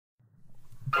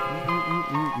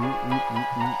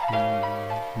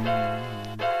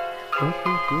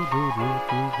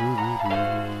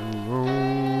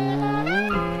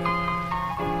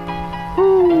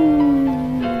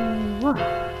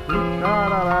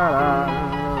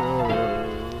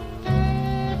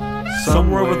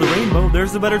Somewhere over the rainbow,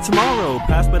 there's a better tomorrow.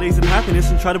 Past my days in happiness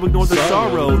and try to ignore the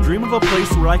sorrow. Dream of a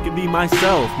place where I can be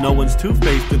myself. No one's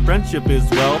two-faced and friendship is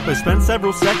wealth. I spent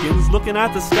several seconds looking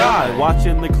at the sky,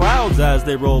 watching the clouds as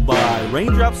they roll by.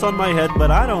 Raindrops on my head,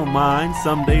 but I don't mind.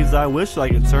 Some days I wish I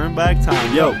could turn back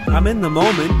time. Yo, I'm in the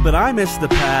moment, but I miss the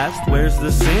past. Where's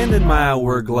the sand in my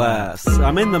hourglass?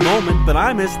 I'm in the moment, but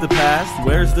I miss the past.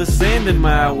 Where's the sand in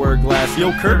my hourglass?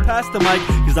 Yo, Kurt, pass the mic,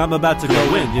 cause I'm about to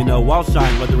go in. You know, I'll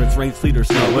shine whether it's rain, sleet, or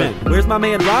snow in. Where's my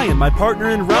man Ryan, my partner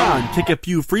in rhyme? Kick a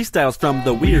few freestyles from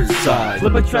the weird side.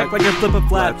 Flip a track like I flip a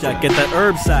flapjack. Get that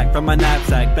herb sack from my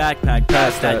knapsack, backpack,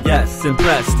 past that. Yes,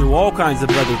 impressed through all kinds of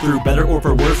weather. Through better or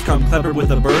for worse, come clever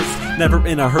with a burst. Never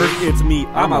in a hurt, it's me,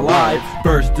 I'm alive.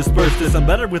 Burst, disperse this, I'm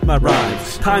better with my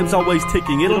rhymes. Time's always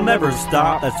ticking, it'll never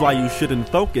stop. That's why you shouldn't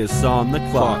focus on the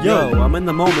clock. Yo, I'm in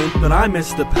the moment, but I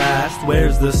miss the past.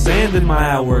 Where's the sand in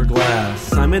my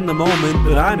hourglass? I'm in the moment,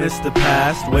 but I miss the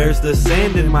past. Where's the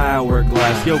sand in my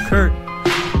hourglass? Yo, Kurt.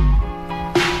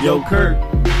 Yo, Kurt.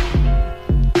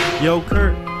 Yo,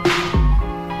 Kurt.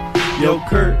 Yo,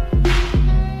 Kurt.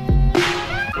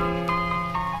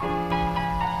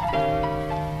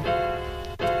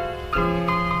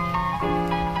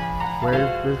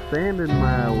 Where's the sand in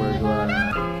my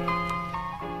hourglass?